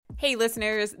Hey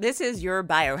listeners, this is your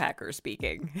biohacker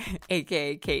speaking,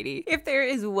 aka Katie. If there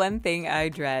is one thing I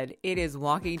dread, it is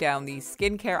walking down the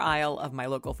skincare aisle of my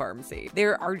local pharmacy.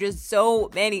 There are just so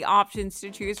many options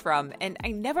to choose from, and I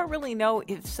never really know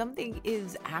if something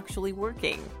is actually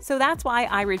working. So that's why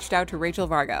I reached out to Rachel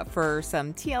Varga for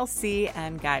some TLC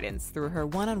and guidance through her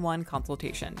one-on-one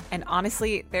consultation. And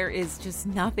honestly, there is just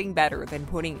nothing better than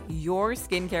putting your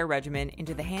skincare regimen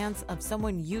into the hands of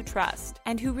someone you trust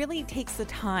and who really takes the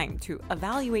time to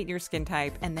evaluate your skin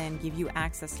type and then give you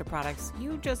access to products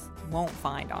you just won't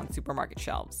find on supermarket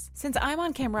shelves. Since I'm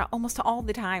on camera almost all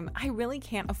the time, I really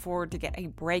can't afford to get a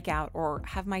breakout or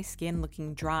have my skin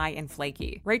looking dry and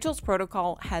flaky. Rachel's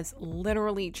protocol has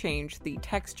literally changed the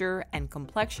texture and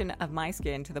complexion of my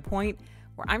skin to the point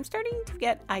where I'm starting to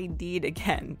get ID'd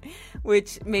again,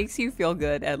 which makes you feel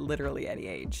good at literally any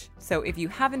age. So if you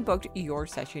haven't booked your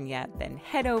session yet, then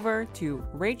head over to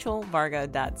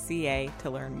rachelvarga.ca to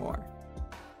learn more.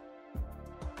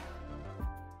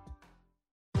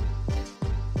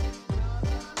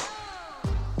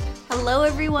 Hello,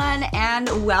 everyone,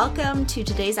 and welcome to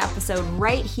today's episode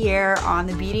right here on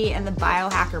the Beauty and the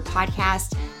Biohacker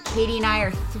podcast. Katie and I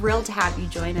are thrilled to have you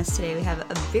join us today. We have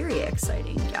a very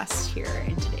exciting guest here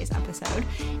in today's episode.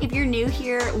 If you're new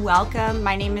here, welcome.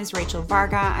 My name is Rachel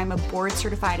Varga. I'm a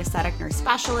board-certified aesthetic nurse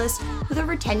specialist with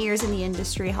over 10 years in the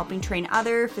industry, helping train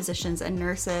other physicians and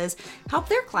nurses, help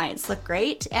their clients look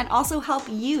great, and also help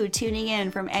you tuning in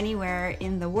from anywhere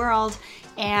in the world.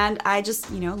 And I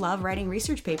just, love writing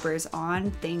research papers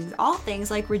on all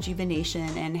things like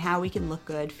rejuvenation and how we can look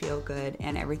good, feel good,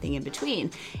 and everything in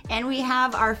between. And we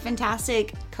have our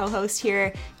fantastic co-host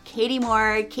here, Katie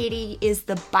Moore. Katie is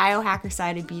the biohacker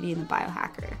side of Beauty and the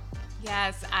Biohacker.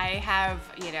 Yes, I have,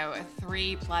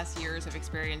 3+ years of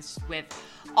experience with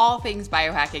all things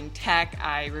biohacking tech.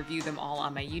 I review them all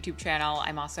on my YouTube channel.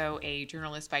 I'm also a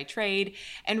journalist by trade.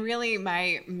 And really,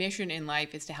 my mission in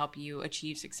life is to help you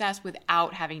achieve success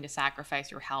without having to sacrifice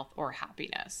your health or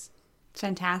happiness.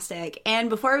 Fantastic. And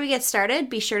before we get started,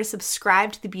 be sure to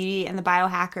subscribe to the Beauty and the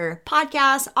Biohacker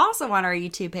podcast, also on our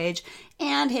YouTube page,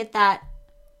 and hit that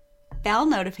bell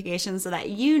notification so that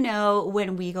you know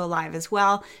when we go live as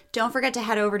well. Don't forget to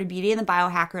head over to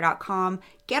beautyandthebiohacker.com,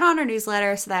 get on our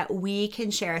newsletter so that we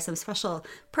can share some special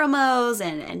promos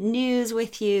and news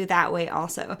with you that way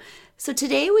also. So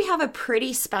today we have a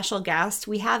pretty special guest.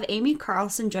 We have Aimee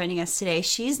Carlson joining us today.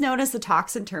 She's known as the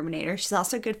Toxin Terminator. She's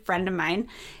also a good friend of mine.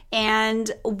 And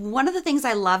one of the things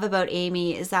I love about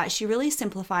Aimee is that she really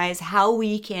simplifies how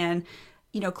we can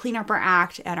clean up our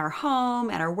act at our home,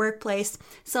 at our workplace.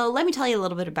 So let me tell you a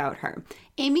little bit about her.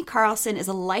 Aimee Carlson is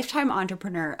a lifetime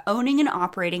entrepreneur owning and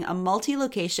operating a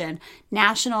multi-location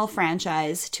national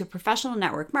franchise to a professional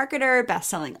network marketer,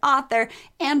 best-selling author,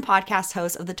 and podcast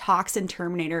host of the Toxin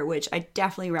Terminator, which I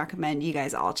definitely recommend you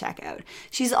guys all check out.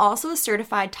 She's also a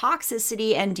certified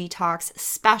toxicity and detox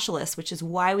specialist, which is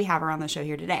why we have her on the show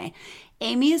here today.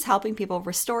 Aimee is helping people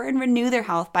restore and renew their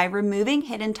health by removing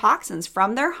hidden toxins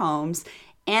from their homes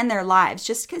and their lives.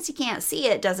 Just because you can't see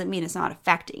it doesn't mean it's not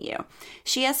affecting you.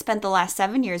 She has spent the last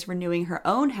 7 years renewing her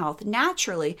own health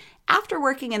naturally after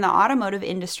working in the automotive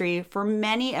industry for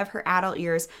many of her adult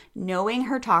years, knowing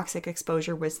her toxic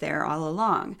exposure was there all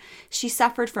along. She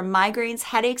suffered from migraines,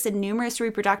 headaches, and numerous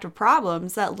reproductive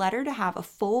problems that led her to have a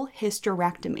full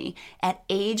hysterectomy at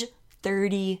age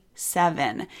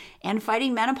 37 and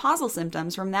fighting menopausal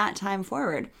symptoms from that time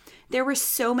forward. There were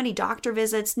so many doctor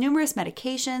visits, numerous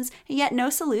medications, and yet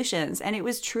no solutions, and it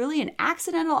was truly an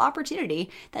accidental opportunity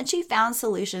that she found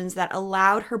solutions that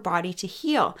allowed her body to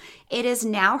heal. It is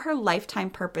now her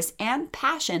lifetime purpose and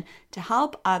passion to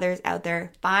help others out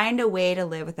there find a way to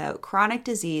live without chronic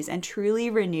disease and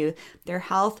truly renew their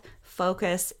health,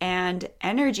 focus, and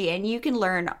energy. And you can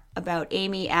learn about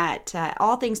Aimee at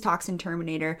All Things Toxin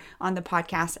Terminator on the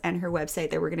podcast and her website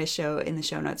that we're going to show in the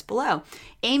show notes below.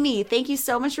 Aimee, thank you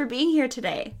so much for being here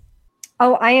today.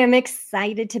 Oh, I am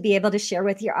excited to be able to share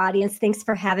with your audience. Thanks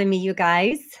for having me, you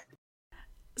guys.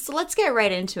 So let's get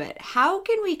right into it. How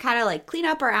can we kind of clean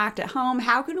up our act at home?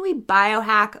 How can we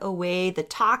biohack away the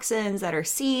toxins that are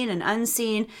seen and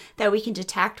unseen that we can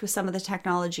detect with some of the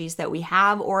technologies that we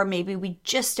have, or maybe we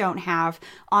just don't have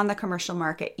on the commercial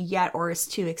market yet, or is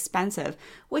too expensive?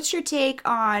 What's your take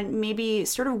on maybe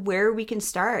sort of where we can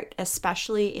start,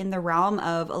 especially in the realm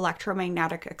of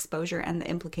electromagnetic exposure and the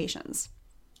implications?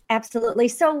 Absolutely.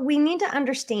 So we need to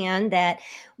understand that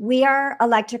we are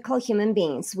electrical human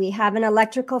beings. We have an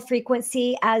electrical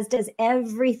frequency, as does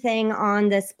everything on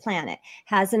this planet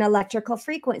has an electrical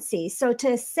frequency. So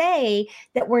to say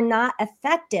that we're not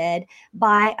affected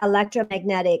by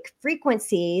electromagnetic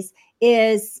frequencies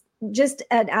is just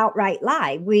an outright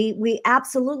lie. We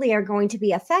absolutely are going to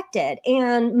be affected.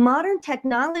 And modern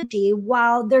technology,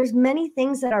 while there's many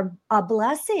things that are a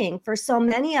blessing for so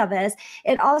many of us,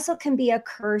 it also can be a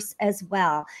curse as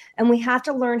well. And we have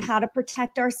to learn how to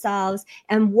protect ourselves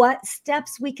and what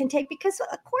steps we can take, because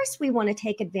of course we want to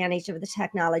take advantage of the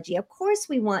technology. Of course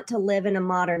we want to live in a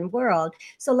modern world.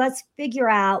 So let's figure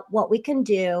out what we can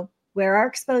do, where our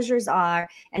exposures are,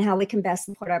 and how we can best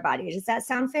support our body. Does that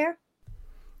sound fair?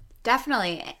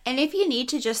 Definitely. And if you need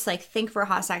to just like think for a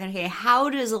hot second, okay,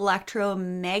 how does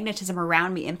electromagnetism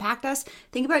around me impact us?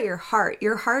 Think about your heart.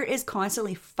 Your heart is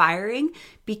constantly firing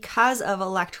because of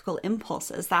electrical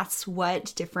impulses. That's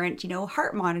what different,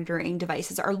 heart monitoring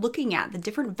devices are looking at, the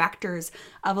different vectors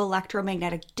of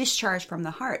electromagnetic discharge from the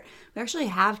heart. We actually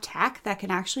have tech that can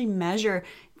actually measure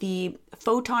the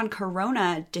photon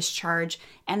corona discharge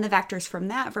and the vectors from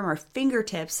that from our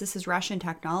fingertips. This is Russian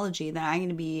technology that I'm going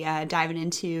to be diving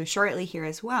into shortly here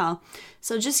as well.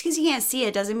 So just because you can't see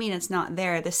it doesn't mean it's not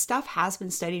there. This stuff has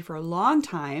been studied for a long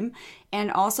time.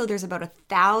 And also there's about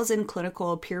 1,000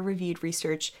 clinical peer-reviewed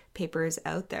research papers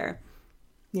out there.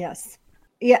 Yes.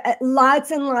 Yeah, lots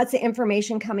and lots of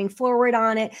information coming forward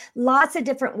on it. Lots of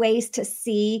different ways to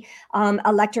see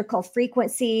electrical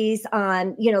frequencies.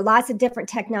 Lots of different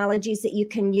technologies that you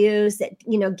can use that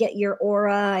get your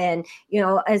aura and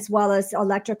as well as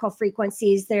electrical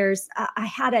frequencies. I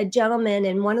had a gentleman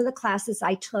in one of the classes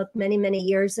I took many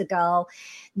years ago.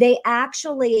 They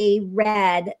actually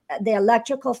read the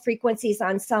electrical frequencies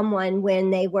on someone when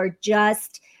they were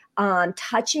just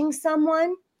touching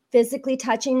someone, physically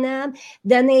touching them.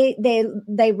 Then they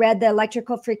read the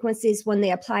electrical frequencies when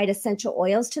they applied essential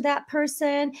oils to that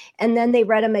person, and then they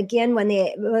read them again when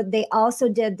they also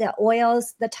did the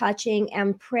oils, the touching,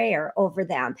 and prayer over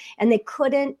them. And they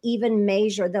couldn't even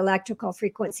measure the electrical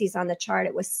frequencies on the chart.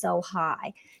 It was so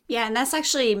high. Yeah, and that's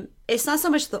actually, it's not so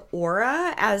much the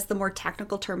aura as the more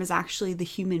technical term is actually the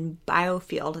human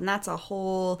biofield, and that's a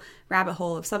whole rabbit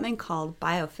hole of something called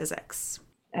biophysics.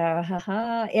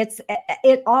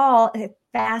 It all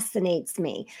fascinates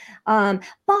me.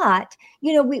 But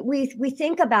we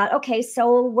think about, okay,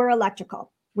 so we're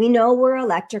electrical. We know we're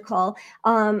electrical.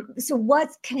 So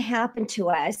what can happen to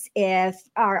us if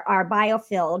our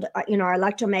biofield, our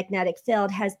electromagnetic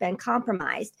field has been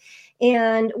compromised?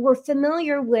 And we're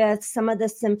familiar with some of the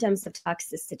symptoms of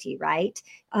toxicity, right?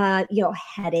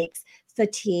 Headaches,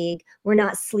 fatigue, we're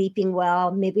not sleeping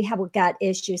well, maybe we have gut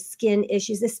issues, skin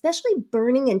issues, especially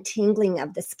burning and tingling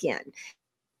of the skin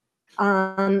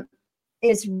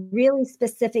is really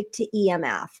specific to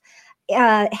EMF.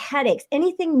 Headaches,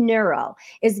 anything neuro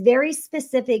is very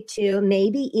specific to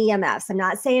maybe EMFs. I'm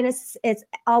not saying it's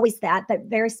always that, but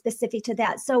very specific to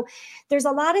that. So there's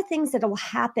a lot of things that will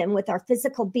happen with our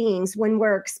physical beings when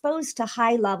we're exposed to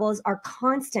high levels or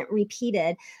constant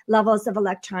repeated levels of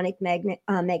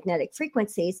magnetic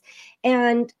frequencies.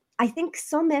 And I think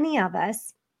so many of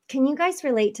us, can you guys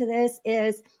relate to this,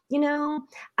 is,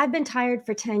 I've been tired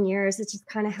for 10 years. It's just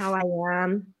kind of how I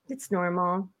am. It's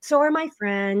normal. So are my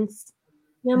friends.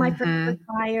 My friends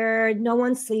are tired. No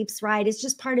one sleeps right. It's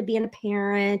just part of being a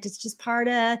parent. It's just part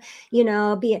of, we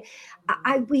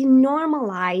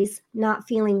normalize not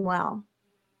feeling well.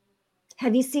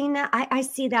 Have you seen that? I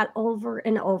see that over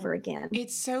and over again.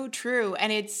 It's so true.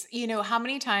 And it's, how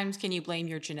many times can you blame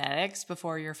your genetics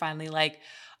before you're finally like,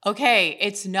 okay,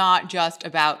 it's not just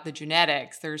about the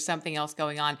genetics. There's something else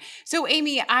going on. So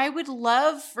Aimee, I would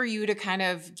love for you to kind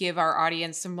of give our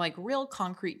audience some like real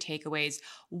concrete takeaways.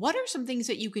 What are some things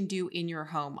that you can do in your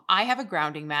home? I have a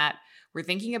grounding mat. We're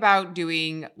thinking about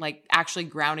doing like actually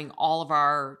grounding all of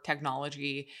our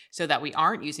technology so that we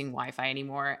aren't using Wi-Fi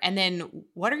anymore. And then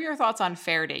what are your thoughts on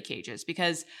Faraday cages?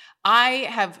 Because I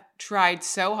have tried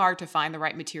so hard to find the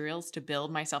right materials to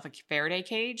build myself a Faraday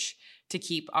cage to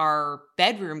keep our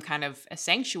bedroom kind of a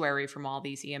sanctuary from all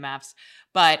these EMFs.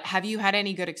 But have you had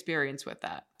any good experience with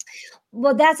that?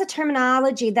 Well, that's a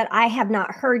terminology that I have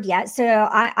not heard yet. So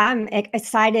I'm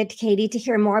excited, Katie, to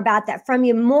hear more about that from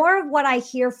you. More of what I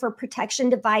hear for protection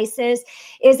devices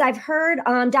is I've heard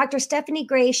Dr. Stephanie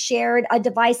Gray shared a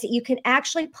device that you can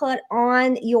actually put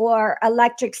on your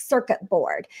electric circuit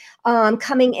board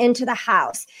coming into the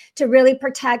house to really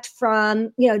protect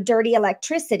from, dirty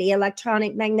electricity,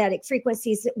 electronic magnetic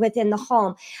frequencies within the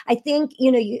home. I think,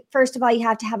 first of all, you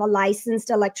have to have a licensed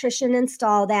electrician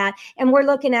install that. And we're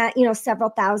looking at,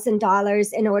 several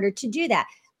 $1,000s in order to do that.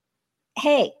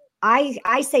 Hey,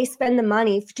 I say spend the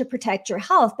money to protect your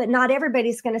health, but not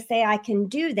everybody's going to say I can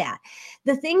do that.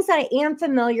 The things that I am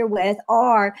familiar with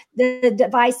are the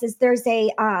devices. There's a,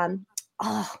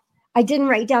 I didn't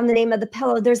write down the name of the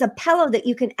pillow. There's a pillow that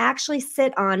you can actually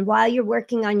sit on while you're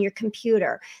working on your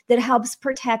computer that helps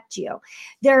protect you.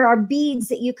 There are beads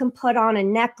that you can put on a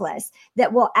necklace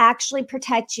that will actually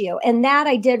protect you. And that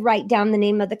I did write down the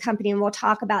name of the company, and we'll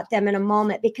talk about them in a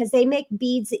moment, because they make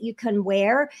beads that you can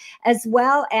wear, as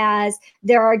well as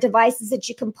there are devices that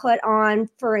you can put on,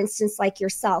 for instance, like your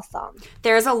cell phone.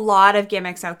 There's a lot of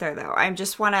gimmicks out there, though. I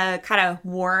just want to kind of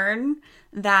warn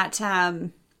that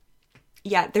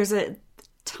there's a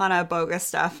ton of bogus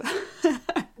stuff.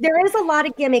 There is a lot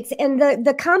of gimmicks. And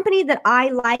the company that I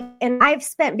like, and I've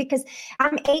spent, because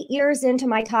I'm 8 years into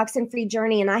my toxin-free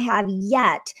journey, and I have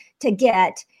yet to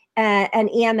get an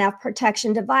EMF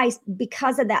protection device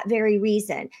because of that very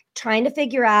reason. Trying to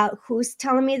figure out who's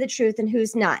telling me the truth and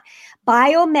who's not.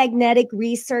 Biomagnetic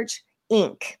Research,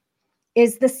 Inc.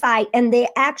 is the site, and they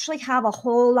actually have a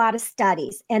whole lot of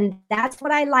studies. And that's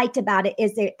what I liked about it,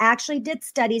 is they actually did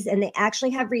studies, and they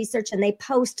actually have research, and they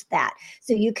post that.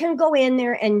 So you can go in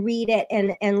there and read it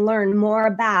and learn more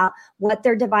about what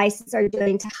their devices are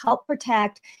doing to help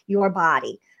protect your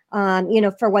body.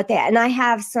 For what they, and I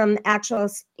have some actual,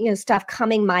 stuff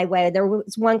coming my way. There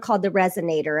was one called the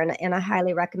Resonator, and I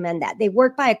highly recommend that. They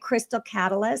work by a crystal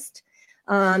catalyst,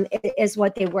 is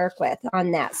what they work with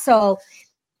on that. So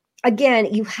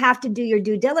again, you have to do your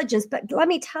due diligence, but let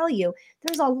me tell you,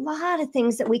 there's a lot of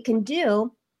things that we can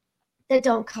do that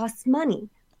don't cost money.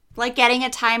 Like getting a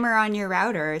timer on your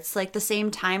router. It's like the same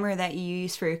timer that you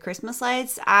use for your Christmas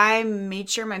lights. I made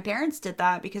sure my parents did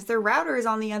that because their router is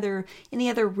in the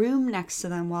other room next to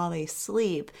them while they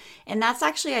sleep. And that's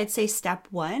actually, I'd say, step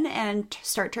one, and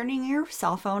start turning your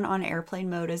cell phone on airplane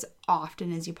mode as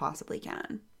often as you possibly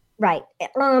can. Right.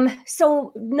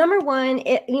 So number one,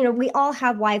 we all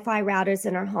have Wi-Fi routers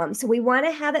in our home. So we want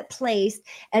to have it placed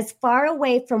as far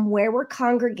away from where we're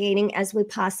congregating as we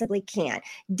possibly can.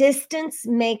 Distance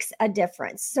makes a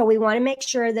difference. So we want to make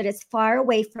sure that it's far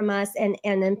away from us, and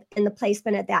in the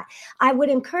placement of that. I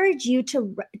would encourage you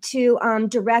to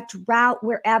direct route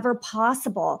wherever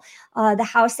possible. The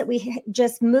house that we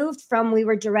just moved from, we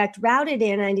were direct routed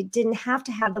in, and I didn't have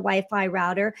to have the Wi-Fi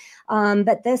router.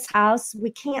 But this house,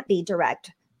 we can't be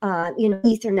direct,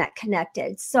 Ethernet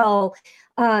connected. So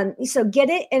get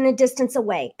it in a distance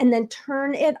away, and then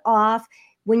turn it off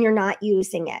when you're not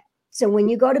using it. So when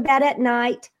you go to bed at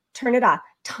night, turn it off.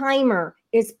 Timer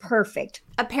is perfect.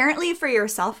 Apparently for your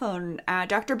cell phone,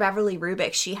 Dr. Beverly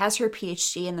Rubik, she has her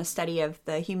PhD in the study of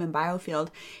the human biofield,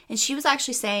 and she was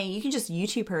actually saying, you can just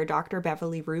YouTube her, Dr.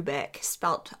 Beverly Rubik,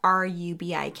 spelt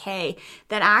R-U-B-I-K,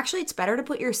 that actually it's better to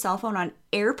put your cell phone on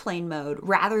airplane mode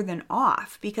rather than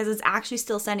off, because it's actually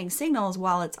still sending signals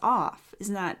while it's off.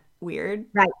 Isn't that weird?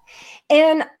 Right.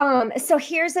 And so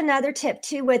here's another tip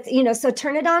too with, so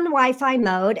turn it on Wi-Fi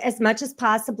mode as much as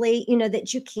possibly,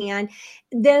 that you can.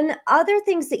 Then other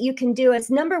things that you can do is,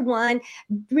 number one,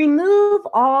 remove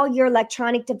all your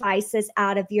electronic devices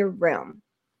out of your room.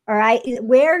 All right.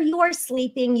 Where you are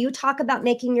sleeping, you talk about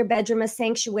making your bedroom a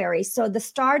sanctuary. So the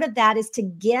start of that is to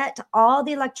get all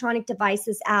the electronic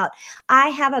devices out. I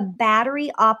have a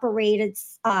battery operated,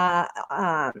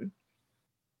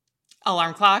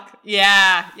 alarm clock.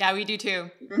 Yeah, we do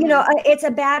too. It's a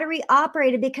battery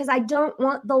operated because I don't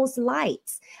want those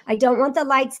lights. I don't want the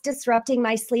lights disrupting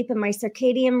my sleep and my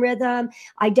circadian rhythm.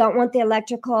 I don't want the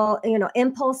electrical,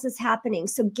 impulses happening.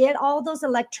 So get all those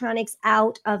electronics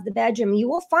out of the bedroom. You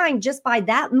will find just by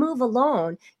that move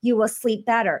alone, you will sleep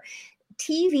better.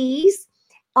 TVs.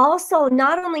 Also,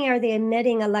 not only are they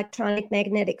emitting electronic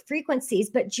magnetic frequencies,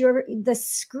 but the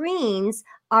screens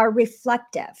are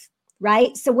reflective.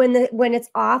 Right? So when it's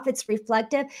off, it's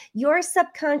reflective. Your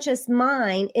subconscious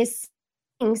mind is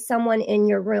seeing someone in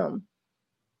your room.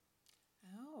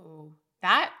 Oh,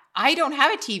 that I don't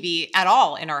have a TV at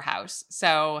all in our house.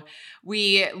 So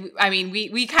we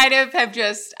kind of have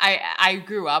just, I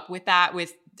grew up with that,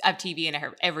 with a TV in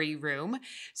every room.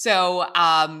 So,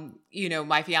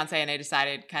 my fiance and I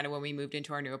decided kind of when we moved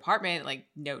into our new apartment, like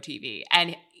no TV.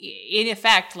 And in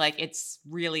effect, like it's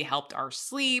really helped our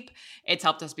sleep. It's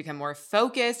helped us become more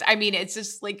focused. I mean, it's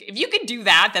just like, if you could do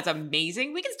that, that's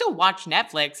amazing. We can still watch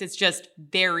Netflix. It's just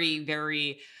very,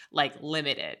 very like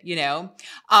limited,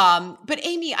 But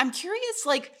Aimee, I'm curious,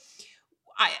 like,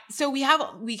 so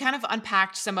we kind of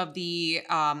unpacked some of the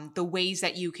ways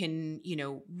that you can,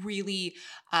 really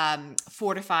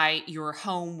fortify your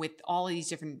home with all of these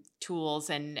different tools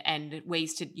and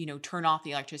ways to, turn off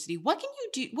the electricity. What can you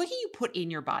do? What can you put in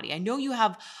your body? I know you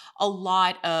have a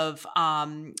lot of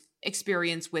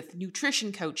experience with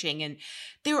nutrition coaching, and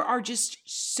there are just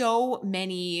so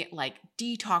many like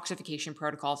detoxification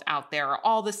protocols out there,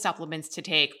 all the supplements to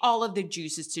take, all of the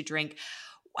juices to drink.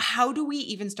 how do we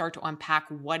even start to unpack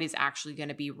what is actually going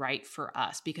to be right for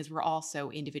us? Because we're all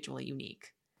so individually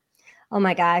unique. Oh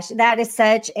my gosh, that is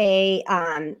such a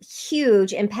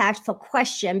huge, impactful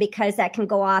question, because that can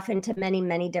go off into many,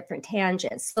 many different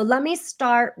tangents. So let me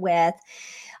start with,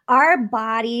 our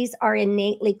bodies are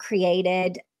innately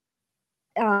created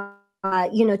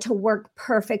to work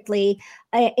perfectly.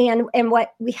 And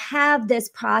what we have, this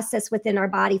process within our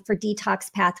body for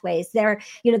detox pathways. They're,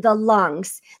 the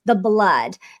lungs, the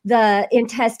blood, the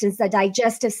intestines, the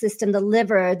digestive system, the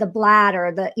liver, the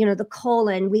bladder, the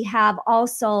colon. We have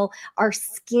also our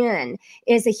skin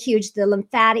is the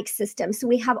lymphatic system. So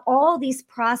we have all these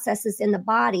processes in the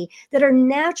body that are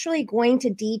naturally going to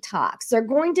detox. They're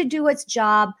going to do its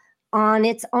job on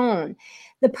its own.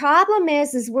 The problem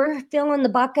is we're filling the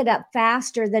bucket up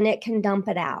faster than it can dump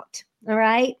it out. All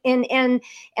right. And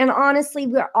honestly,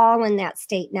 we're all in that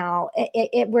state now.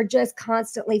 We're just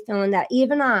constantly feeling that.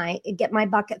 Even I get my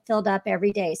bucket filled up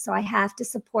every day. So I have to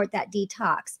support that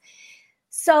detox.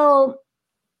 So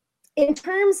in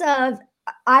terms of,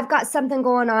 I've got something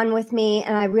going on with me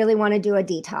and I really want to do a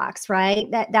detox, right?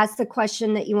 That's the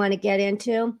question that you want to get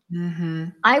into. Mm-hmm.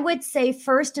 I would say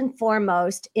first and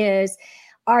foremost is,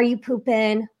 are you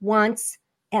pooping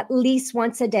at least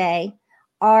once a day?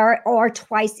 Or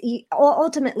twice?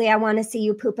 Ultimately, I want to see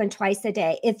you pooping twice a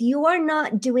day. If you are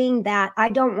not doing that, I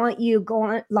don't want you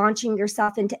launching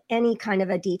yourself into any kind of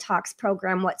a detox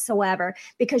program whatsoever,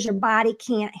 because your body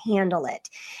can't handle it.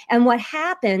 And what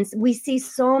happens, we see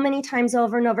so many times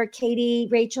over and over, Katie,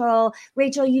 Rachel,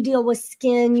 you deal with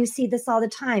skin. You see this all the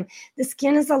time. The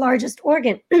skin is the largest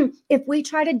organ. If we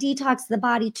try to detox the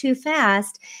body too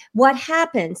fast, what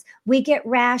happens? We get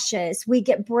rashes, we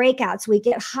get breakouts, we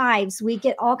get hives, we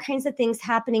get all kinds of things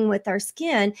happening with our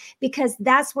skin, because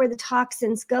that's where the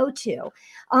toxins go to.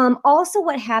 Also,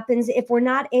 what happens if we're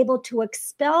not able to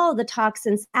expel the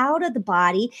toxins out of the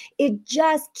body, it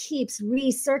just keeps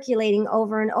recirculating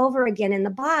over and over again in the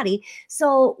body.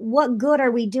 So what good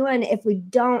are we doing if we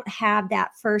don't have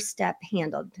that first step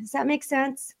handled? Does that make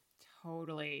sense?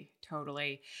 Totally.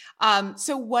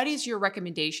 So what is your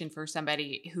recommendation for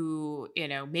somebody who,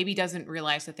 maybe doesn't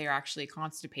realize that they're actually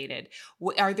constipated?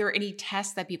 Are there any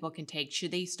tests that people can take?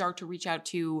 Should they start to reach out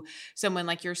to someone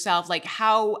like yourself? Like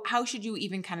how should you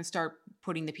even kind of start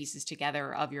putting the pieces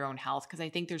together of your own health? Because I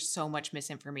think there's so much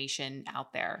misinformation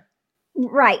out there.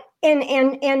 Right. And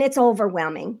it's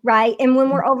overwhelming, right? And when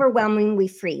we're overwhelming, we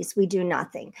freeze, we do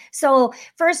nothing. So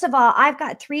first of all, I've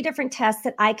got 3 different tests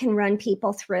that I can run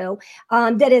people through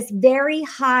that is very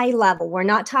high level. We're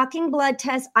not talking blood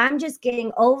tests. I'm just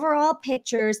getting overall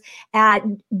pictures at,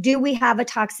 do we have a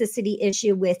toxicity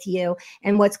issue with you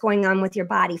and what's going on with your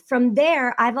body? From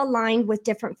there, I've aligned with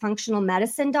different functional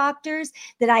medicine doctors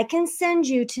that I can send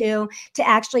you to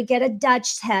actually get a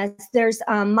Dutch test. There's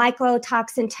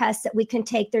mycotoxin tests that we can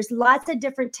take. There's lots of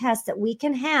different tests that we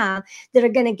can have that are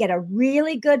going to get a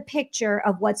really good picture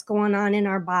of what's going on in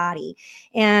our body.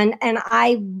 And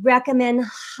I recommend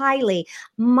highly.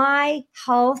 My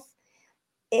health,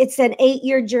 it's an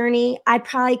 8-year journey. I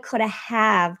probably could have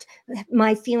halved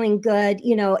my feeling good,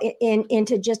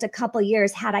 into just a couple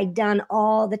years had I done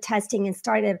all the testing and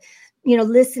started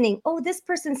listening. Oh, this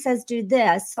person says do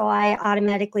this, so I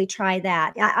automatically try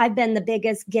that. I've been the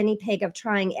biggest guinea pig of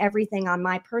trying everything on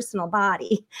my personal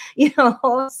body,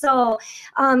 So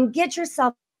get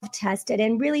yourself tested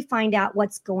and really find out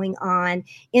what's going on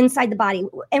inside the body.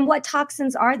 And what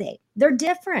toxins are they? They're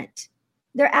different.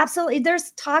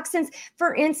 There's toxins,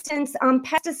 for instance,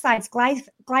 pesticides,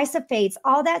 glyphosates,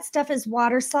 all that stuff is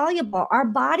water soluble. Our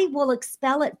body will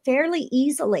expel it fairly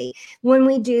easily when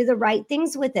we do the right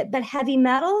things with it. But heavy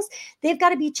metals, they've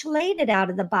got to be chelated out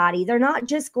of the body. They're not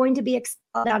just going to be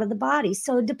expelled out of the body.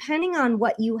 So depending on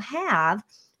what you have,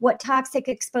 what toxic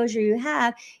exposure you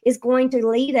have, is going to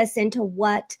lead us into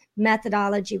what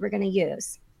methodology we're going to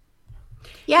use.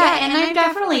 Yeah, and I've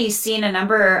definitely seen a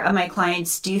number of my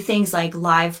clients do things like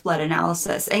live blood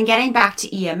analysis. And getting back to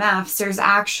EMFs, there's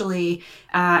actually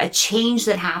a change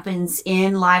that happens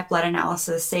in live blood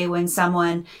analysis. Say when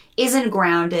someone isn't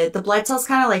grounded, the blood cells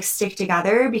kind of like stick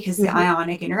together because the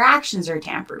ionic interactions are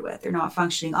tampered with. They're not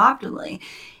functioning optimally.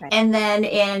 Right. And then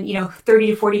in 30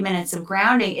 to 40 minutes of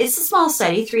grounding, it's a small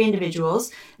study, 3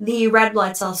 individuals, the red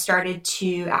blood cells started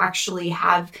to actually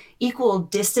have equal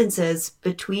distances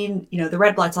between, the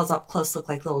red blood cells up close look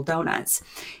like little donuts.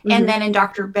 And then in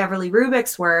Dr. Beverly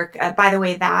Rubik's work, by the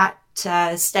way, that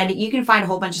study. You can find a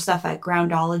whole bunch of stuff at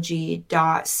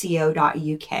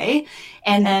groundology.co.uk.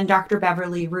 And then Dr.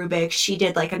 Beverly Rubik, she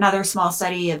did like another small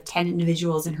study of 10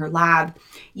 individuals in her lab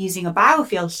using a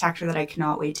biofield detector that I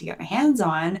cannot wait to get my hands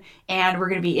on. And we're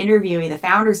going to be interviewing the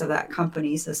founders of that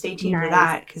company. So stay tuned for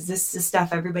that, because this is stuff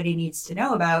everybody needs to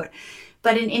know about.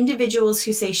 But in individuals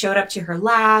who say showed up to her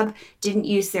lab, didn't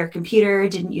use their computer,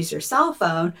 didn't use their cell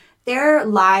phone, their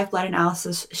live blood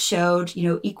analysis showed,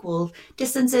 equal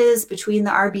distances between the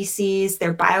RBCs.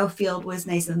 Their biofield was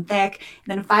nice and thick.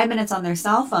 And then 5 minutes on their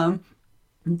cell phone,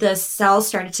 the cells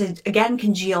started to, again,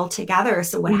 congeal together.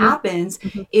 So what happens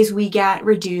is we get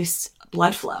reduced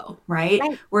blood flow, right?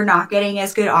 We're not getting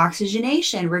as good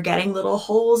oxygenation. We're getting little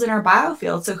holes in our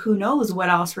biofield. So who knows what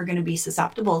else we're going to be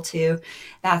susceptible to.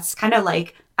 That's kind of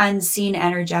like unseen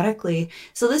energetically.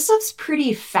 So this stuff's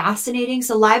pretty fascinating.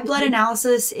 So live blood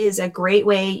analysis is a great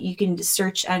way. You can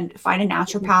search and find a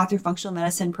naturopath or functional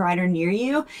medicine provider near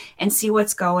you and see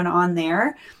what's going on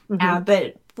there.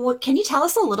 But can you tell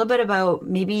us a little bit about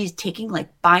maybe taking like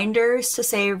binders to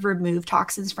say remove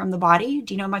toxins from the body?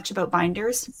 Do you know much about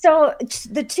binders? So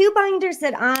the two binders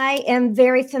that I am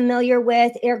very familiar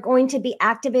with are going to be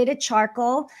activated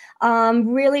charcoal,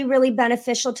 really, really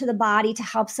beneficial to the body to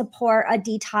help support a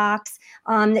detox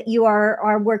that you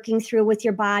are working through with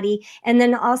your body. And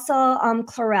then also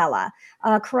chlorella.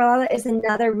 Chlorella is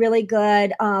another really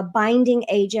good binding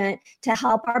agent to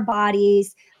help our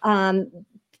bodies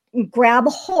grab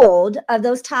hold of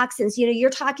those toxins. You're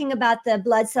talking about the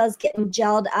blood cells getting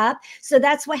gelled up. So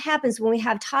that's what happens when we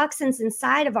have toxins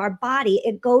inside of our body.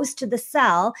 It goes to the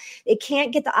cell. It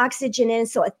can't get the oxygen in,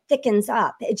 so it thickens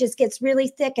up. It just gets really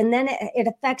thick, and then it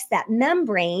affects that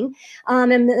membrane.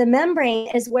 And the membrane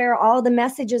is where all the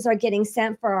messages are getting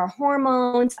sent for our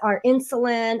hormones, our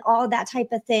insulin, all that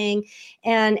type of thing.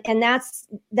 And that's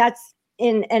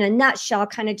in a nutshell,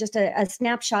 kind of just a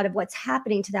snapshot of what's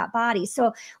happening to that body.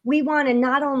 So we want to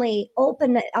not only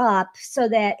open it up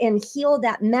and heal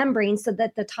that membrane so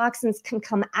that the toxins can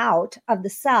come out of the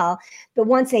cell, but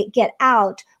once they get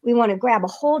out, we want to grab a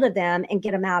hold of them and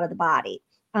get them out of the body.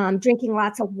 Drinking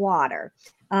lots of water,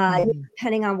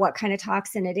 depending on what kind of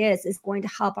toxin it is going to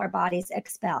help our bodies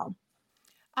expel.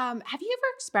 Have you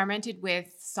ever experimented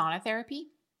with sauna therapy?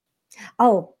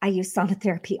 Oh, I use sauna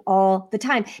therapy all the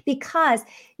time because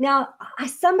now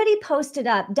somebody posted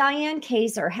up, Diane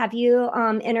Kaiser. Have you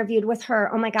interviewed with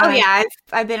her? Oh my God. Oh yeah,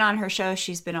 I've been on her show.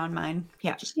 She's been on mine.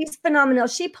 Yeah. She's phenomenal.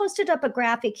 She posted up a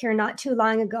graphic here not too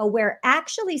long ago where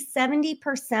actually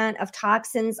 70% of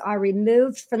toxins are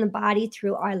removed from the body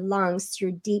through our lungs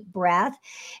through deep breath.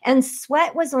 And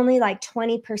sweat was only like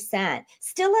 20%.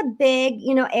 Still a big,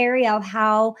 area of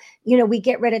how, we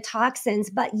get rid of toxins.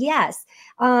 But yes,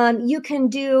 you can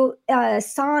do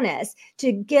saunas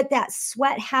to get that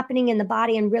sweat happening in the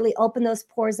body and really open those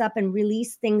pores up and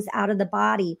release things out of the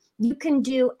body. You can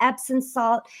do Epsom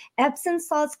salt. Epsom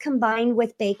salts combined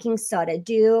with baking soda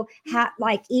do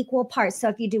like equal parts. So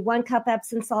if you do 1 cup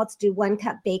Epsom salts, do 1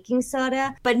 cup baking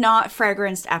soda. But not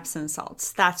fragranced Epsom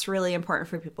salts. That's really important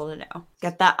for people to know.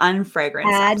 Get that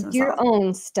unfragranced Epsom Add your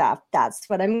own stuff. That's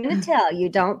what I'm going to tell you.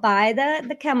 Don't buy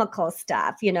the chemical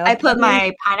stuff. I put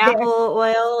my pineapple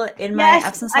oil in my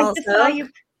Epsom salt soap.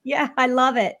 Yeah, I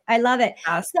love it. I love it.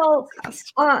 So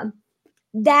Fast.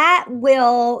 That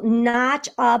will notch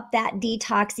up that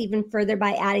detox even further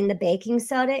by adding the baking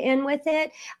soda in with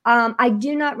it. I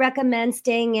do not recommend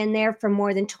staying in there for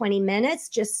more than 20 minutes.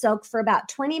 Just soak for about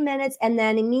 20 minutes and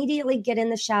then immediately get in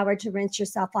the shower to rinse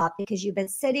yourself off because you've been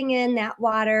sitting in that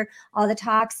water. All the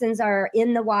toxins are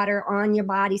in the water on your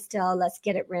body still. Let's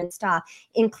get it rinsed off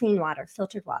in clean water,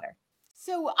 filtered water.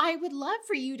 So I would love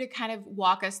for you to kind of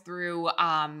walk us through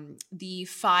the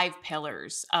 5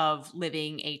 pillars of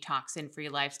living a toxin-free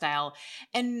lifestyle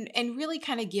and really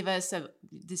kind of give us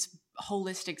this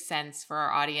holistic sense for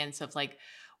our audience of like,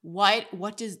 what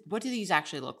do these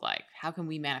actually look like? How can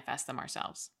we manifest them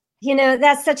ourselves?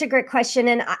 That's such a great question.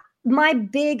 And my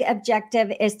big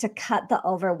objective is to cut the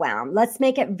overwhelm. Let's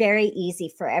make it very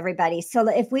easy for everybody. So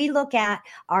if we look at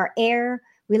our air,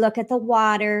 we look at the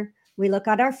water, we look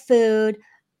at our food,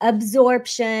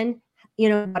 absorption,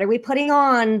 what are we putting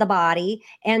on the body,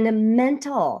 and the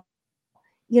mental,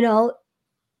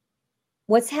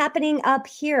 what's happening up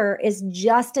here is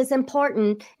just as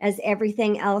important as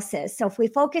everything else is. So if we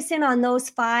focus in on those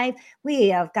 5, we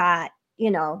have got,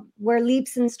 we're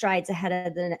leaps and strides ahead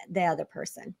of the other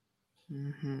person.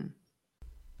 Mm-hmm.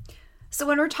 So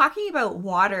when we're talking about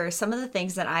water, some of the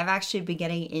things that I've actually been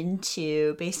getting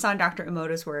into based on Dr.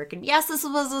 Emoto's work, and yes, this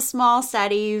was a small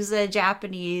study. He was a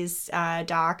Japanese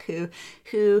doc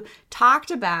who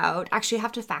talked about, actually you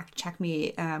have to fact check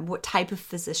me what type of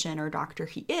physician or doctor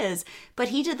he is, but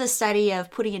he did the study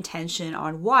of putting intention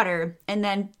on water, and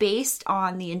then based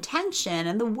on the intention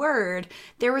and the word,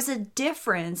 there was a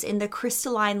difference in the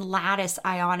crystalline lattice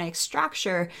ionic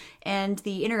structure and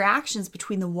the interactions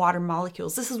between the water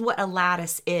molecules. This is what a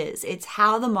lattice is. It's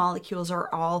how the molecules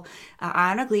are all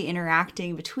ionically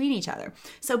interacting between each other.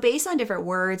 So based on different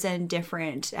words and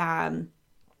different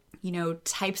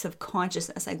types of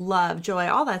consciousness, like love, joy,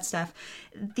 all that stuff,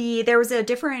 there was a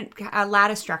different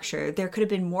lattice structure. There could have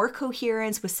been more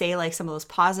coherence with, say, like some of those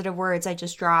positive words I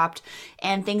just dropped,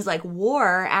 and things like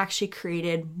war actually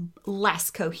created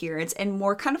less coherence and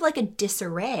more kind of like a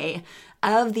disarray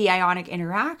of the ionic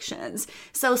interactions.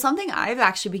 So something I've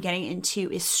actually been getting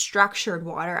into is structured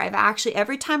water.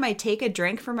 Every time I take a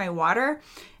drink from my water,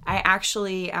 I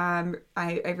actually, I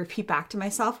repeat back to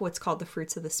myself what's called the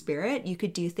fruits of the spirit. You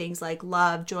could do things like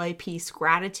love, joy, peace,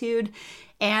 gratitude.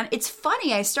 And it's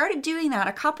funny, I started doing that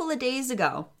a couple of days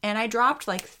ago and I dropped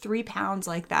like 3 pounds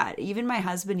like that. Even my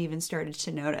husband even started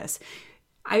to notice.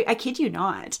 I kid you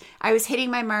not. I was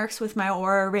hitting my marks with my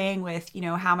Aura ring with,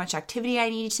 how much activity I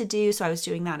needed to do. So I was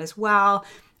doing that as well.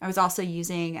 I was also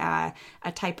using a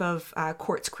type of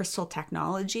quartz crystal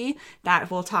technology that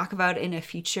we'll talk about in a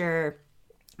future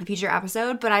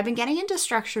episode, but I've been getting into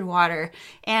structured water,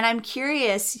 and I'm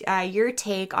curious your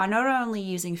take on not only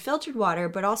using filtered water,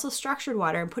 but also structured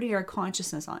water and putting our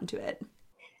consciousness onto it.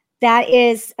 That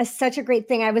is such a great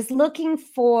thing. I was looking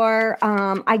for,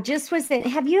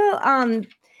 have you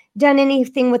done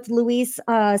anything with Louise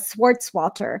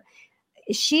Schwartzwalter?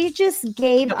 She just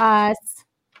gave us,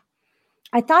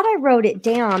 I thought I wrote it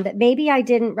down, but maybe I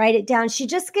didn't write it down. She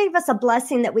just gave us a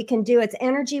blessing that we can do. It's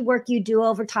energy work you do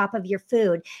over top of your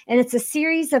food. And it's a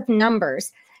series of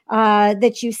numbers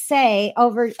that you say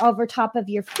over top of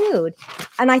your food.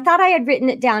 And I thought I had written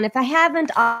it down. If I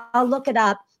haven't, I'll look it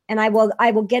up. And I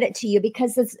will get it to you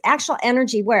because it's actual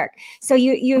energy work. So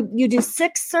you do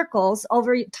 6 circles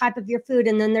over top of your food,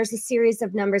 and then there's a series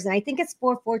of numbers. And I think it's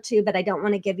 442, but I don't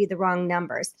want to give you the wrong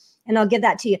numbers. And I'll give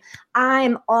that to you.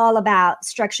 I'm all about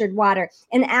structured water.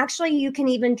 And actually, you can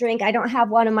even drink. I don't have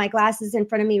one of my glasses in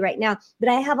front of me right now, but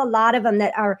I have a lot of them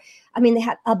that are, they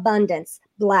have abundance,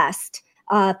 blessed,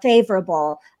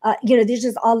 favorable. There's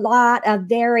just a lot of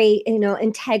very,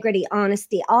 integrity,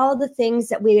 honesty, all the things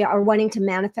that we are wanting to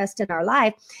manifest in our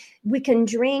life. We can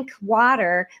drink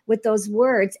water with those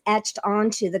words etched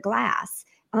onto the glass.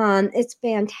 It's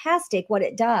fantastic what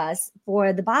it does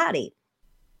for the body.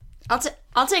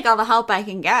 I'll take all the help I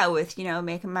can get with,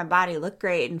 making my body look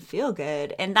great and feel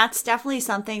good. And that's definitely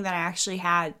something that I actually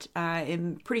had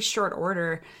in pretty short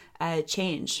order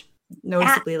change,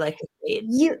 noticeably like the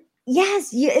weight.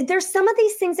 Yes, there's some of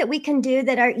these things that we can do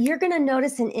that you're going to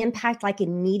notice an impact like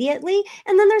immediately.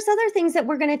 And then there's other things that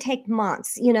we're going to take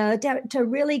months, to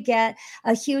really get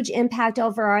a huge impact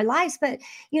over our lives. But,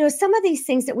 some of these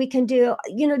things that we can do,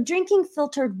 drinking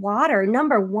filtered water,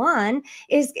 number one,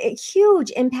 is a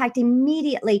huge impact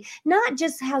immediately, not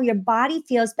just how your body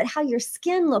feels, but how your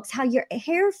skin looks, how your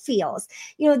hair feels.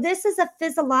 This is a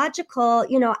physiological,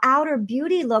 outer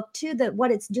beauty look to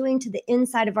what it's doing to the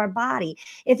inside of our body.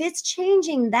 If it's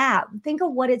changing that, think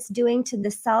of what it's doing to the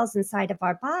cells inside of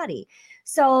our body.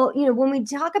 So, when we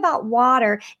talk about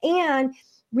water and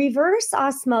reverse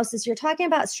osmosis, you're talking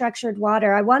about structured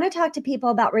water. I want to talk to people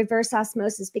about reverse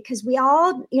osmosis because we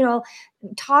all,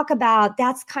 talk about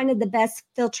that's kind of the best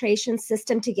filtration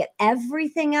system to get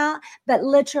everything out, but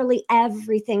literally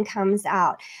everything comes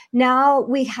out. Now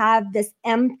we have this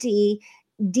empty,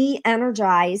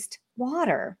 de-energized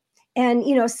water. And,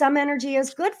 some energy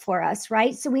is good for us,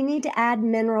 right? So we need to add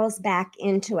minerals back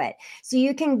into it. So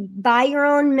you can buy your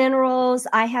own minerals.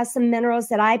 I have some minerals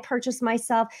that I purchased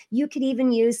myself. You could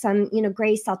even use some,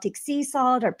 gray Celtic sea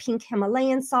salt or pink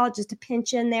Himalayan salt, just a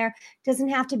pinch in there. Doesn't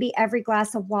have to be every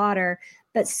glass of water,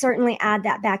 but certainly add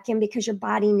that back in because your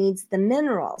body needs the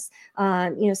minerals,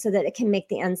 so that it can make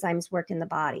the enzymes work in the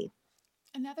body.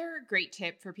 Another great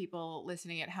tip for people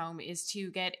listening at home is to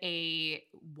get a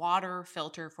water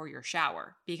filter for your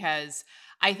shower, because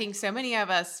I think so many of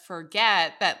us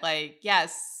forget that,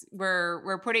 yes,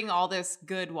 we're putting all this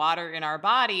good water in our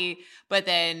body, but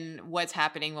then what's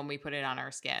happening when we put it on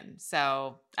our skin?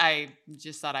 So I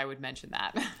just thought I would mention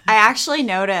that. I actually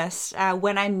noticed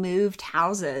when I moved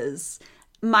houses,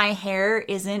 my hair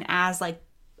isn't as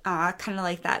kind of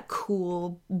like that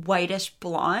cool whitish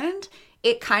blonde.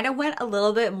 it kind of went a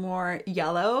little bit more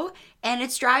yellow, and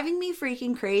it's driving me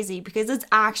freaking crazy because it's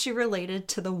actually related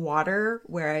to the water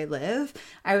where I live.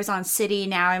 I was on city,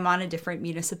 now I'm on a different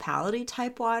municipality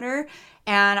type water,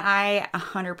 and I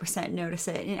 100% notice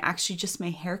it, and actually just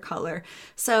my hair color.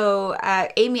 So,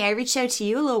 Aimee, I reached out to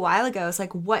you a little while ago. It's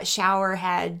like, what shower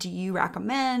head do you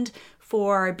recommend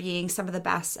for being some of the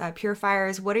best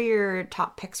purifiers? What are your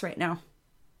top picks right now?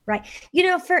 Right.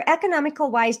 For economical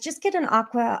wise, just get an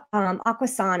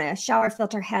Aquasana shower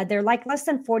filter head. They're like less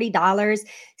than $40.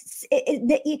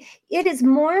 It is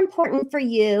more important for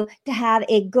you to have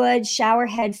a good shower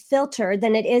head filter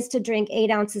than it is to drink 8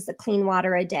 ounces of clean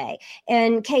water a day.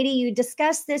 And Katie, you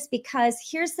discussed this because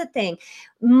here's the thing.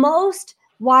 Most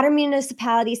water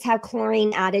municipalities have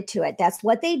chlorine added to it. That's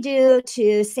what they do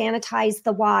to sanitize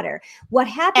the water. What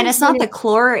happens? And it's not the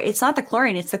chlorine, it's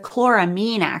the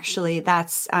chloramine actually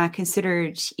that's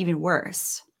considered even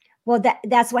worse. Well,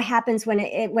 that's what happens when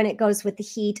it goes with the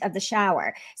heat of the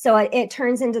shower. So it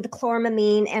turns into the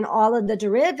chloramine and all of the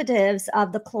derivatives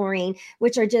of the chlorine,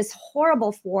 which are just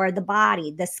horrible for the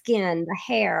body, the skin, the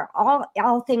hair,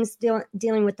 all things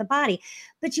dealing with the body.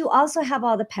 But you also have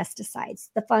all the pesticides,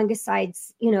 the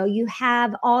fungicides, you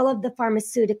have all of the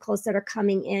pharmaceuticals that are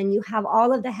coming in. You have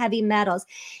all of the heavy metals.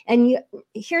 And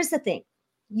here's the thing,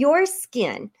 your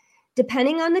skin,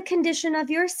 depending on the condition of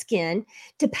your skin,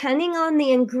 depending on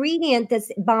the ingredient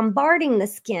that's bombarding the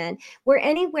skin, we're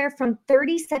anywhere from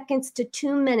 30 seconds to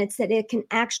 2 minutes that it can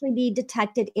actually be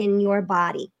detected in your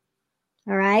body.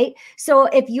 All right. So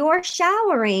if you're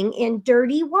showering in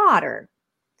dirty water,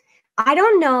 I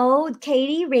don't know,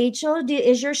 Katie, Rachel,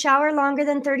 is your shower longer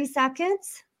than 30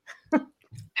 seconds? I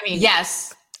mean,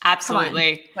 yes,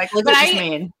 absolutely. Like, look what you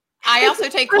mean. I also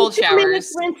take cold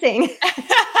showers. Rinsing.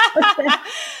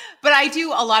 But I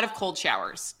do a lot of cold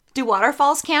showers. Do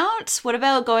waterfalls count? What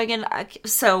about going in?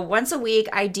 So once a week,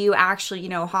 I do actually,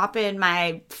 hop in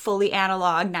my fully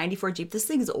analog 94 Jeep. This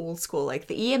thing's old school. Like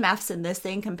the EMFs in this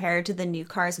thing compared to the new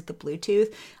cars with the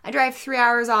Bluetooth. I drive 3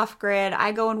 hours off grid.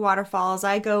 I go in waterfalls.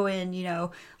 I go in,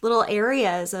 little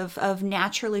areas of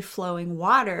naturally flowing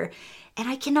water. And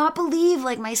I cannot believe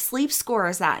like my sleep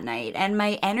scores that night and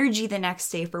my energy the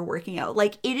next day for working out.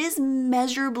 Like it is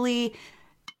measurably,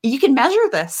 you can measure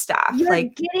this stuff. You're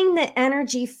getting the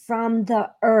energy from the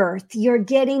earth. You're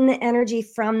getting the energy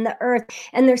from the earth.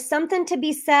 And there's something to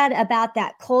be said about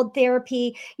that cold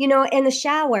therapy, in the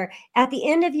shower. At the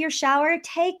end of your shower,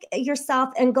 take yourself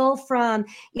and go from,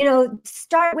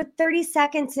 start with 30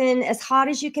 seconds in as hot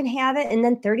as you can have it, and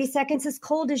then 30 seconds as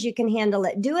cold as you can handle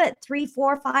it. Do it 3,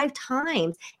 4, 5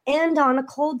 times. End on a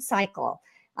cold cycle.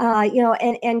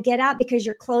 And get out, because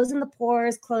you're closing the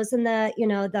pores, closing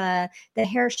the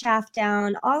hair shaft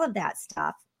down, all of that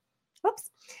stuff. Whoops.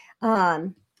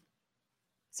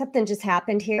 Something just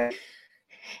happened here.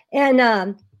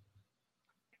 And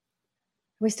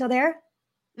we still there?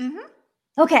 Mm-hmm.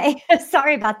 Okay.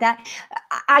 Sorry about that.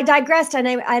 I digressed and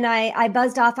I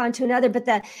buzzed off onto another, but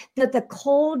the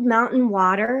cold mountain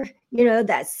water,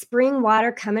 that spring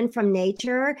water coming from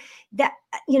nature, that,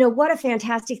 what a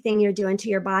fantastic thing you're doing to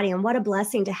your body, and what a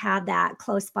blessing to have that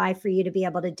close by for you to be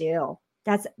able to do.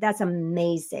 That's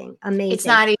amazing. Amazing. It's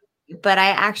not easy, but I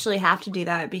actually have to do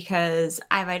that because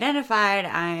I've identified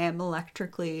I am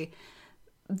electrically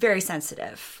very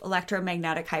sensitive,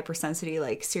 electromagnetic hypersensitivity.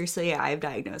 Like seriously, I've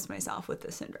diagnosed myself with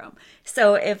this syndrome.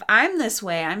 So if I'm this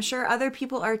way, I'm sure other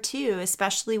people are too,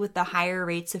 especially with the higher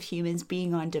rates of humans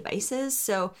being on devices.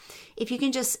 So if you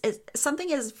can just,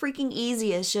 something as freaking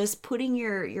easy as just putting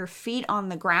your feet on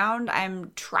the ground.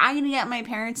 I'm trying to get my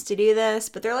parents to do this,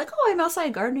 but they're like, oh, I'm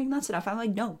outside gardening, that's enough. I'm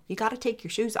like, no, you got to take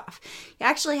your shoes off. You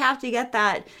actually have to get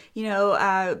that,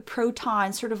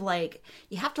 proton sort of like,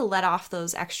 you have to let off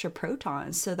those extra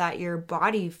protons so that your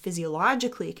body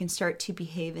physiologically can start to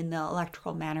behave in the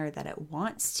electrical manner that it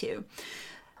wants to.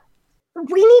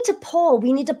 We need to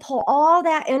pull all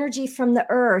that energy from the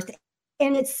earth.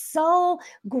 And it's so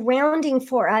grounding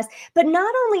for us. But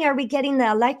not only are we getting the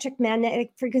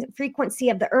electromagnetic frequency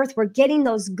of the earth, we're getting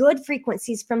those good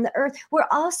frequencies from the earth. We're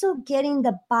also getting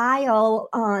the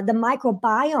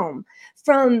microbiome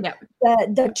from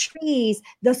the trees,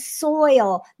 the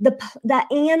soil, the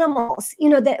animals,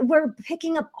 that we're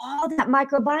picking up all that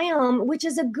microbiome, which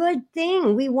is a good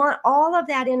thing. We want all of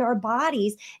that in our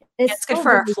bodies. It's good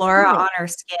for our flora on our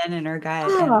skin and our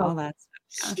gut and all that stuff.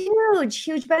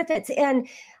 Huge benefits. And,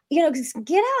 just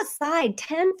get outside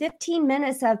 10, 15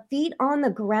 minutes of feet on the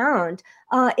ground.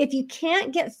 If you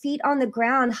can't get feet on the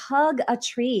ground, hug a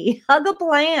tree, hug a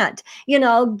plant,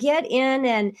 get in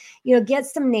and, get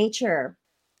some nature.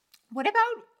 What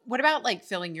about like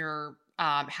filling your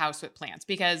house with plants?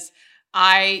 Because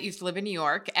I used to live in New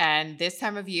York, and this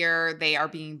time of year, they are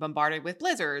being bombarded with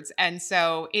blizzards. And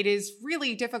so it is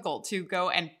really difficult to go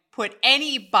and put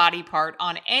any body part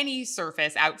on any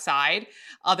surface outside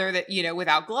other than,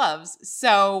 without gloves.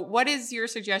 So what is your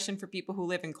suggestion for people who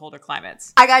live in colder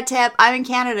climates? I got a tip. I'm in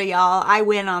Canada, y'all. I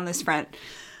win on this front.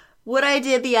 What I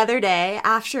did the other day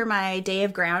after my day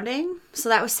of grounding, so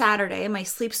that was Saturday, my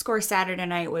sleep score Saturday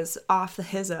night was off the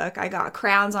hizzock. I got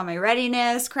crowns on my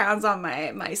readiness, crowns on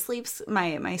my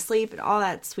sleep, and all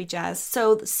that sweet jazz.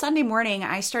 So Sunday morning,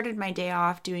 I started my day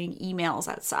off doing emails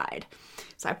outside.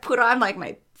 So I put on like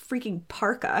my freaking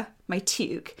parka, my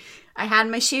toque. I had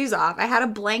my shoes off. I had a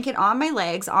blanket on my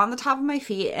legs, on the top of my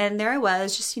feet, and there I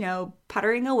was just,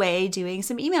 puttering away, doing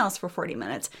some emails for 40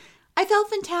 minutes. I felt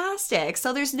fantastic.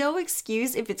 So there's no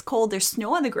excuse if it's cold. There's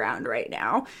snow on the ground right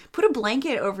now. Put a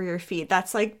blanket over your feet.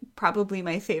 That's like probably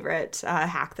my favorite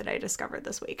hack that I discovered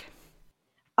this week.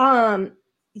 Just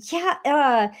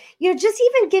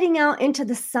even getting out into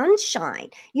the sunshine,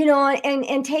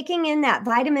 and taking in that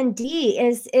vitamin D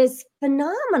is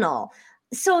phenomenal.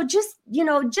 So just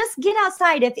get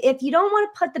outside. If you don't want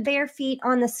to put the bare feet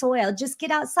on the soil, just get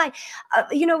outside.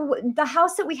 The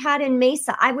house that we had in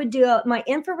Mesa, I would do my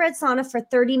infrared sauna for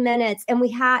 30 minutes, and we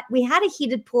had a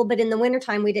heated pool, but in the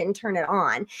wintertime we didn't turn it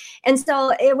on. And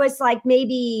so it was like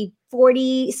maybe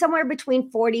 40, somewhere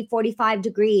between 40, 45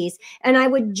 degrees. And I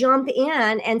would jump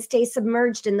in and stay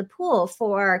submerged in the pool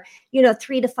for,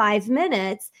 3 to 5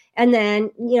 minutes, and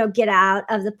then, get out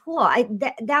of the pool.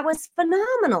 That was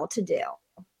phenomenal to do.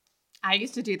 I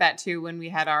used to do that too when we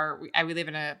had we live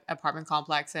in an apartment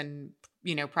complex, and,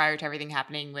 prior to everything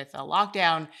happening with a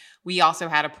lockdown, we also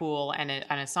had a pool and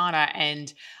a sauna.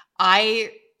 And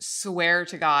I swear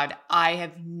to God, I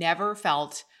have never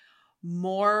felt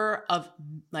more of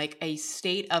like a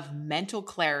state of mental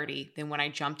clarity than when I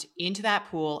jumped into that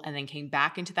pool and then came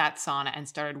back into that sauna and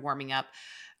started warming up.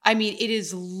 I mean, it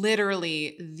is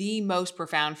literally the most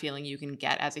profound feeling you can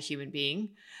get as a human being.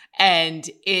 And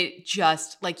it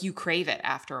just like you crave it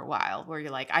after a while, where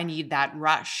you're like, I need that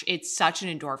rush. It's such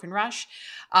an endorphin rush.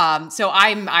 So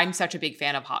I'm such a big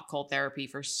fan of hot cold therapy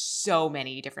for so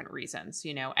many different reasons,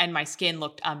 and my skin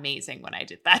looked amazing when I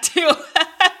did that too.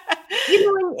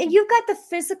 And you've got the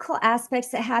physical aspects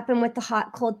that happen with the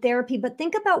hot cold therapy, but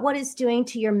think about what it's doing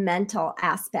to your mental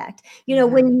aspect.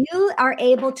 When you are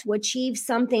able to achieve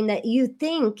something that you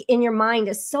think in your mind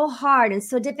is so hard and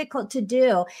so difficult to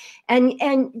do,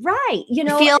 and right, you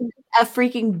feel a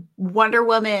freaking Wonder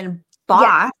Woman boss.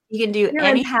 Yeah. You can do You're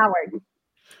empowered.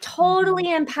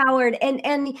 Totally empowered. And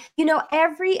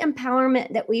every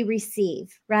empowerment that we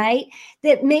receive, right,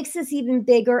 that makes us even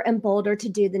bigger and bolder to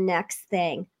do the next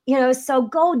thing. So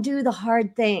go do the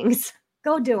hard things.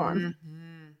 Go do them.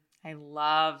 Mm-hmm. I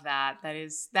love that.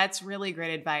 That's really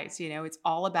great advice. It's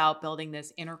all about building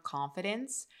this inner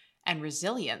confidence and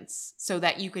resilience so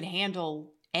that you can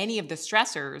handle any of the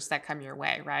stressors that come your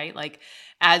way, right? Like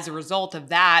as a result of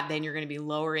that, then you're going to be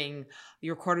lowering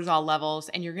your cortisol levels,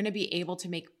 and you're going to be able to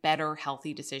make better,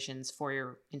 healthy decisions for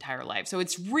your entire life. So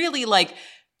it's really like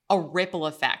a ripple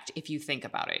effect if you think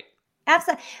about it.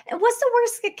 Absolutely. What's the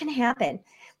worst that can happen?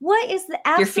 What is the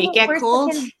absolute worst? Your feet get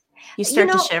cold? You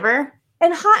start to shiver?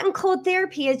 And hot and cold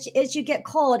therapy as you get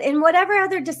cold. And whatever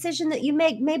other decision that you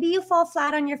make, maybe you fall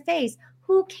flat on your face.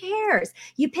 Who cares?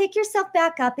 You pick yourself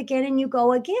back up again and you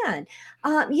go again.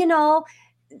 You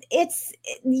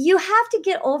have to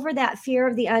get over that fear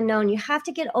of the unknown. You have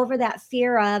to get over that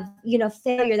fear of,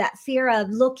 failure, that fear of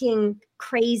looking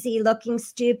crazy, looking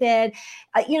stupid.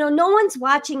 No one's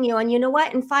watching you. And you know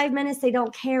what? In 5 minutes, they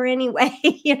don't care anyway.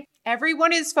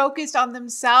 Everyone is focused on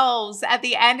themselves. At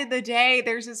the end of the day,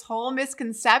 there's this whole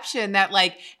misconception that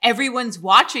like everyone's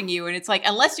watching you. And it's like,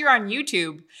 unless you're on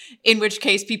YouTube, in which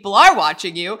case people are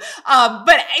watching you.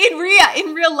 But in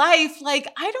real life, like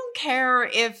I don't care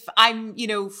if I'm,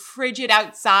 frigid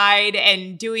outside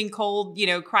and doing cold,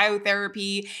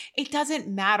 cryotherapy. It doesn't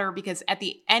matter, because at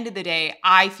the end of the day,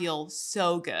 I feel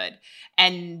so good.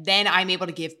 And then I'm able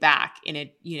to give back to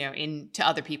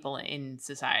other people in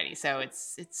society. So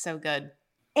it's so good.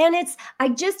 And I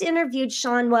just interviewed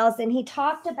Sean Wells, and he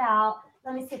talked about,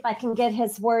 let me see if I can get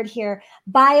his word here.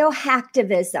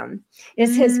 Biohacktivism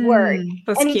is his word.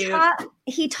 That's and cute.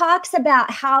 He talks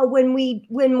about how when we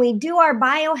do our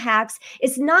biohacks,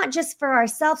 it's not just for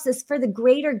ourselves, it's for the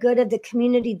greater good of the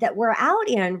community that we're out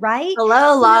in, right?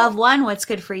 Hello, law of one. What's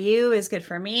good for you is good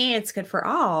for me. It's good for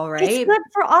all, right? It's good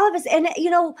for all of us. And,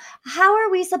 how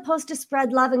are we supposed to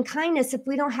spread love and kindness if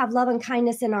we don't have love and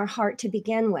kindness in our heart to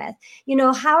begin with?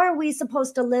 How are we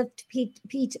supposed to lift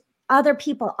other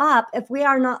people up if we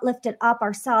are not lifted up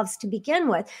ourselves to begin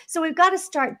with. So we've got to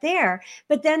start there.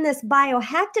 But then this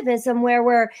biohacktivism where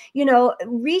we're,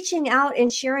 reaching out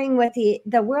and sharing with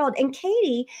the world. And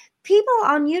Katie, people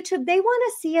on YouTube, they want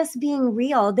to see us being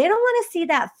real. They don't want to see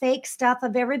that fake stuff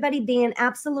of everybody being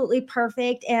absolutely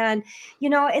perfect. And,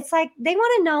 it's like they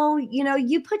want to know,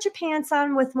 you put your pants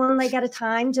on with one leg at a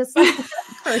time, just like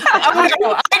I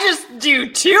just do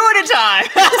two at a time.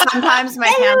 Sometimes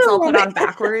my pants I'll put on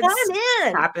backwards.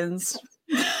 Happens.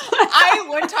 I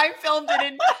one time filmed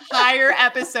an entire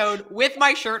episode with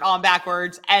my shirt on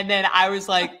backwards, and then I was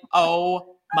like,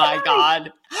 oh my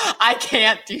God, I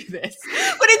can't do this.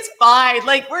 But it's fine.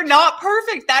 Like, we're not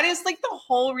perfect. That is like the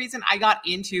whole reason I got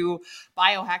into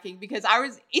biohacking, because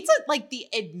it's like the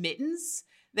admittance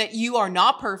that you are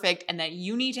not perfect and that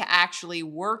you need to actually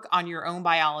work on your own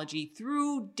biology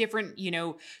through different,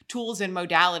 tools and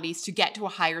modalities to get to a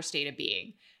higher state of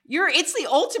being. It's the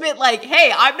ultimate like,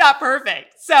 hey, I'm not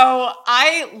perfect. So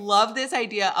I love this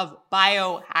idea of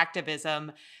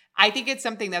biohacktivism. I think it's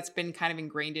something that's been kind of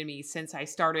ingrained in me since I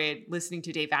started listening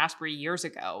to Dave Asprey years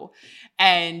ago.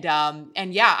 And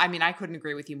yeah, I mean, I couldn't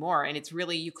agree with you more. And it's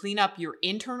really, you clean up your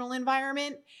internal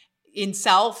environment in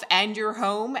self and your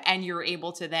home, and you're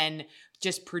able to then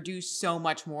just produce so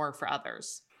much more for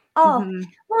others. Oh,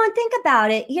 well, and think about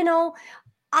it.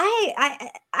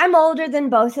 I'm older than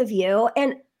both of you,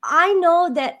 and I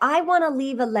know that I want to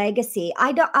leave a legacy.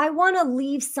 I want to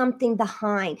leave something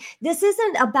behind. This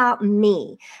isn't about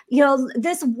me.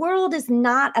 This world is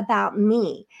not about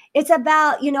me. It's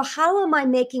about, how am I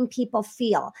making people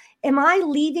feel? Am I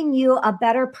leaving you a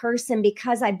better person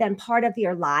because I've been part of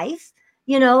your life?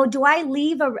 Do I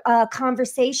leave a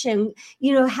conversation,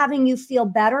 having you feel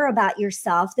better about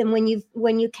yourself than when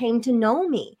you came to know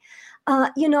me?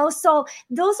 So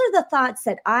those are the thoughts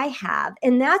that I have.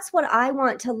 And that's what I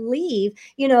want to leave,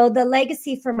 the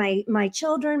legacy for my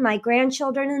children, my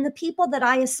grandchildren, and the people that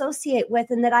I associate with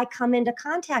and that I come into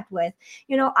contact with.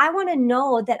 I want to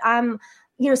know that I'm,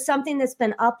 something that's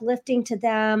been uplifting to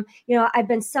them. I've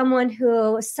been someone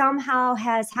who somehow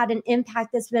has had an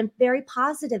impact that's been very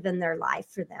positive in their life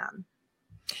for them.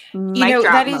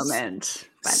 That is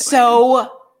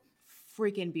so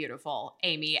freaking beautiful,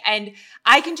 Aimee. And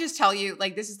I can just tell you,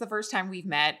 like, this is the first time we've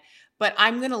met, but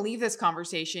I'm going to leave this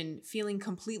conversation feeling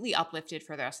completely uplifted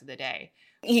for the rest of the day.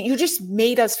 You just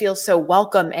made us feel so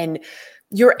welcome, and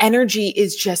your energy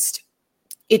is just,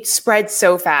 it spreads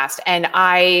so fast. And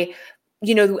I've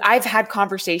had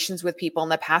conversations with people in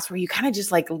the past where you kind of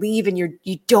just like leave and you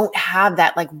don't have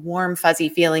that like warm, fuzzy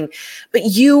feeling, but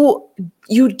you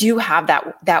do have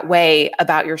that way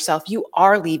about yourself. You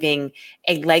are leaving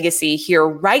a legacy here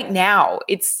right now.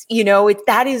 It's,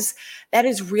 that is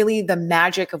really the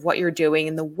magic of what you're doing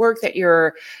and the work that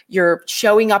you're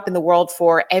showing up in the world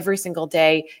for every single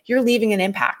day. You're leaving an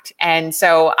impact. And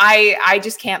so I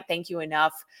just can't thank you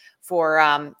enough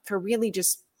for really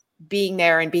just being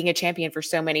there and being a champion for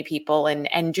so many people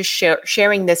and just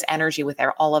sharing this energy with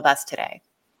all of us today.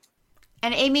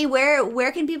 And Aimee,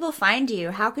 where can people find you?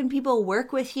 How can people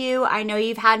work with you? I know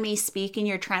you've had me speak in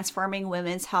your Transforming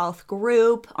Women's Health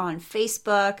group on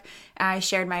Facebook. I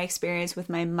shared my experience with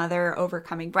my mother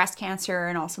overcoming breast cancer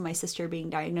and also my sister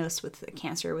being diagnosed with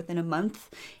cancer within a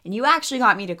month. And you actually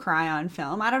got me to cry on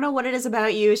film. I don't know what it is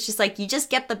about you. It's just like you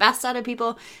just get the best out of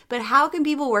people. But how can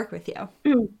people work with you?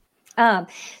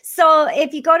 So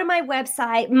if you go to my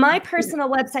website, my personal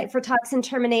website for Toxin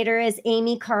Terminator is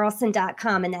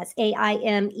aimeecarlson.com, and that's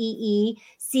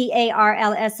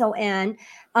AIMEECARLSON.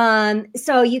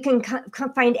 So you can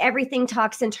find everything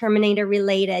Toxin Terminator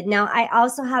related. Now, I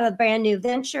also have a brand new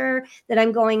venture that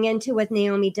I'm going into with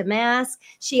Naomi Damask.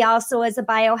 She also is a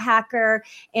biohacker,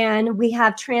 and we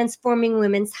have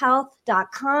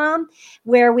transformingwomenshealth.com,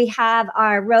 where we have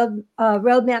our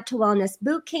Roadmap to Wellness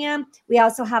Bootcamp. We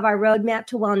also have our Roadmap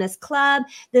to Wellness Club.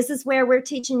 This is where we're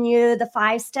teaching you the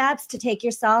 5 steps to take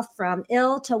yourself from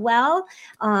ill to well,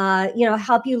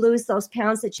 help you lose those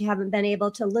pounds that you haven't been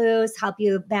able to lose, help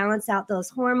you balance out those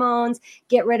hormones,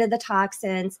 get rid of the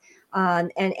toxins,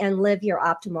 and live your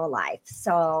optimal life.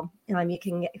 So you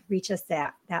can reach us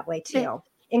that way too.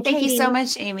 And thank you so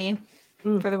much, Aimee,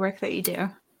 for the work that you do.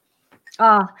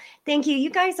 Oh, thank you. You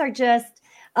guys are just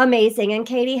amazing. And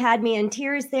Katie had me in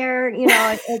tears there.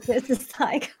 It's just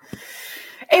like...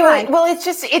 Well,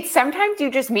 it's sometimes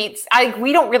you just meet,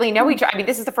 we don't really know each other. I mean,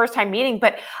 this is the first time meeting,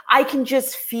 but I can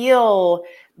just feel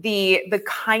the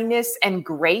kindness and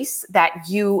grace that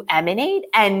you emanate.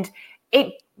 And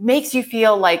it makes you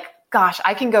feel like, gosh,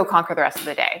 I can go conquer the rest of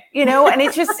the day, and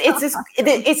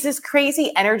it's this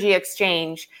crazy energy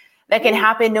exchange that can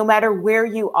happen no matter where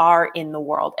you are in the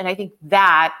world. And I think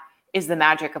that is the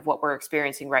magic of what we're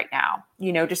experiencing right now.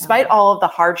 You know, despite all of the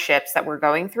hardships that we're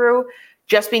going through,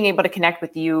 just being able to connect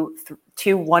with you,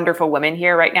 two wonderful women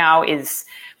here right now is,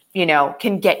 you know,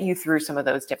 can get you through some of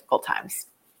those difficult times.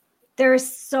 There's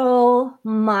so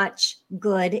much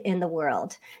good in the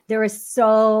world. There is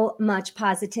so much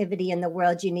positivity in the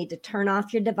world. You need to turn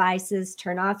off your devices,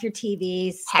 turn off your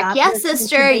TVs. Heck yes,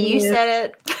 sister, you said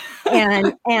it.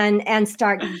 and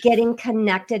start getting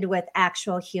connected with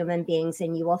actual human beings,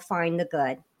 and you will find the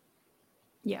good.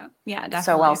 Yeah, definitely.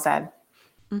 So well said.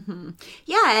 Mm-hmm.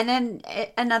 Yeah, and then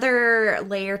another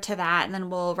layer to that, and then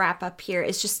we'll wrap up here,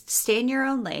 is just stay in your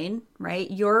own lane,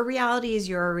 right? Your reality is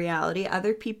your reality.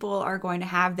 Other people are going to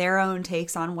have their own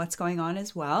takes on what's going on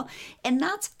as well, and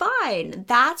that's fine.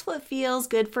 That's what feels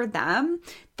good for them.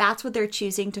 That's what they're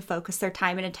choosing to focus their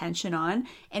time and attention on.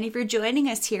 And if you're joining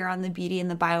us here on the Beauty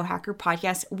and the Biohacker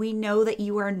podcast, we know that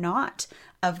you are not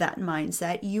of that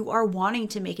mindset. You are wanting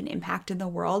to make an impact in the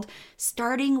world,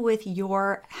 starting with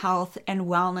your health and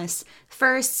wellness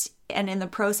first. And in the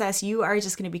process, you are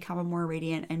just going to become a more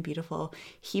radiant and beautiful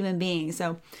human being.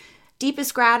 So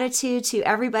deepest gratitude to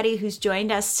everybody who's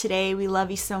joined us today. We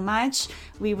love you so much.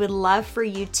 We would love for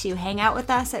you to hang out with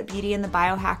us at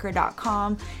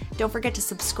beautyandthebiohacker.com. Don't forget to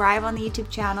subscribe on the YouTube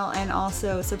channel and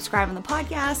also subscribe on the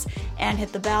podcast and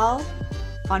hit the bell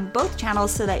on both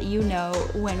channels so that you know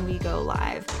when we go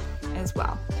live as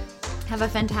well. Have a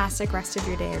fantastic rest of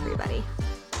your day, everybody.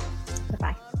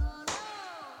 Bye-bye.